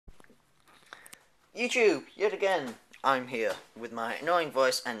YouTube, yet again, I'm here with my annoying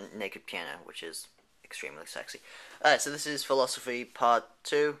voice and naked piano, which is extremely sexy. Alright, so this is philosophy part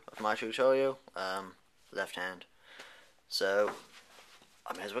 2 of my tutorial, left hand. So,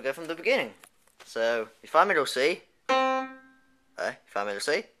 I may as well go from the beginning. So, you find middle C, you find middle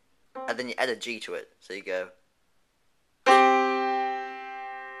C, and then you add a G to it. So you go.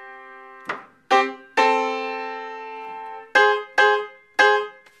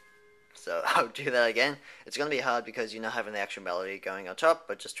 So I'll do that again. It's going to be hard because you're not having the actual melody going on top,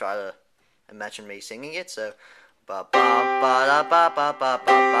 but just try to imagine me singing it. So ba ba ba da ba ba ba ba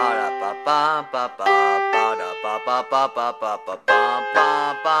ba da ba ba ba ba da ba ba ba ba ba ba ba ba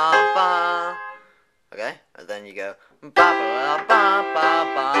ba ba. Okay, and then you go ba ba ba ba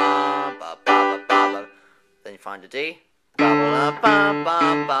ba ba ba ba ba. Then you find a D. Ba ba ba ba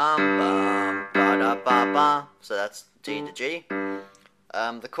ba ba ba da ba ba. So that's D to G.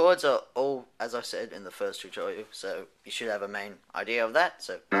 The chords are all, as I said in the first tutorial, so you should have a main idea of that.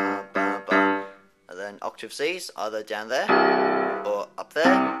 So ba ba ba, and then octave Cs, either down there or up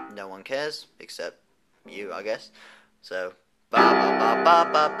there. No one cares except you, I guess. So ba ba ba ba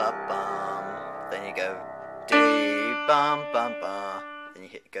ba ba bum. Then you go D bum bum ba. Then you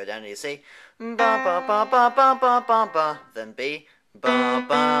go down to your C. Ba ba ba ba ba ba ba ba. Then B ba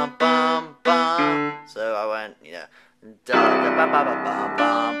ba bum bum. So I went, da da ba ba ba ba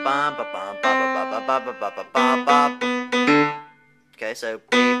ba ba ba ba ba ba ba ba ba ba. Okay, so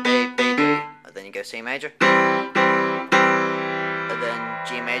B B B D, and then you go C major, and then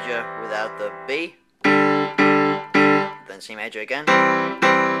G major without the B, then C major again,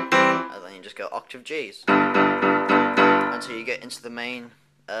 and then you just go octave Gs until you get into the main,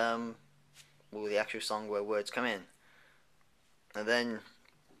 the actual song where words come in, and then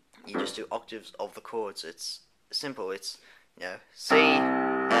you just do octaves of the chords. It's simple. It's C,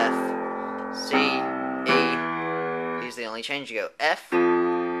 F, C, E. Here's the only change. You go F,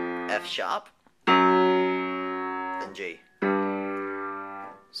 F sharp, then G.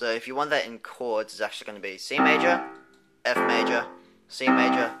 So if you want that in chords, it's actually going to be C major, F major, C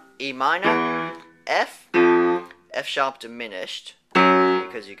major, E minor, F, F sharp diminished,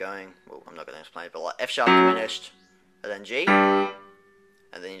 because you're going, well, I'm not going to explain it, but like F sharp diminished, and then G, and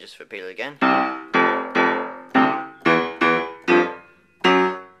then you just repeat it again.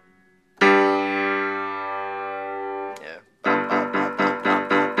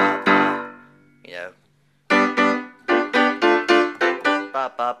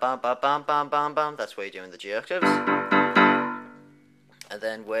 That's where you're doing the G octaves. And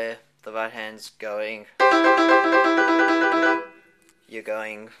then where the right hand's going, you're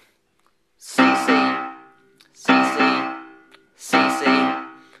going C C, C C, C C,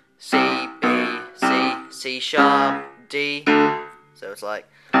 C B, C, C sharp, D. So it's like,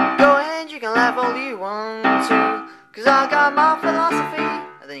 go ahead, you can laugh all you want to, 'cause I got my philosophy.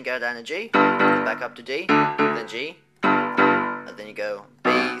 And then you go down to G, then back up to D, then G, and then you go B,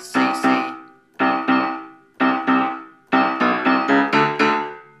 C, C,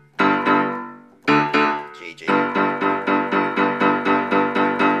 G, G.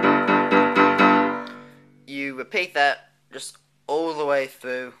 You repeat that just all the way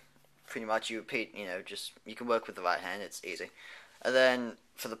through. Pretty much you repeat, you can work with the right hand, it's easy. And then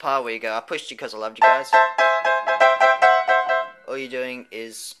for the part where you go, I pushed you because I loved you guys. All you're doing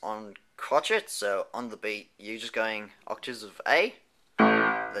is on crotchet, so on the beat, you're just going octaves of A,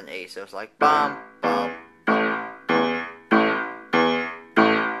 then E, so it's like bum, bum,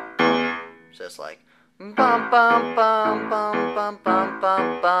 so it's like bum, bum, bum, bum, bum, bum,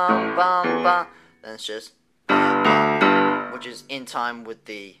 bum, bum, bum, bum, then it's just bum, bum, which is in time with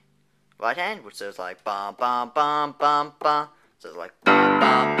the right hand, which says like bum, bum, bum, bum, bum, so it's like bum,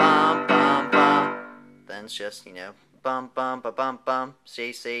 bum, bum, bum, bum, then it's just, bum bum ba bum bum,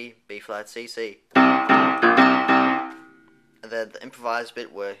 C C, B flat, C C. And then the improvised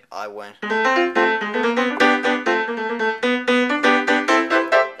bit where I went. That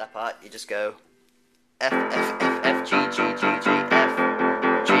part you just go F F F F G G G G F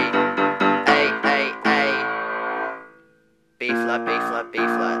G A B flat B flat B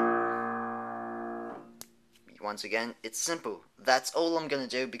flat. Once again, it's simple. That's all I'm gonna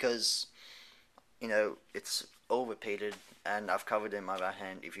do because it's all repeated, and I've covered in my right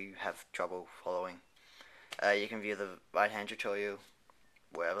hand if you have trouble following. You can view the right hand tutorial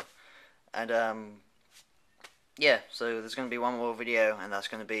wherever. And yeah, so there's going to be one more video, and that's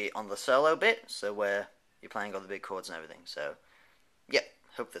going to be on the solo bit, so where you're playing all the big chords and everything. So yeah,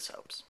 hope this helps.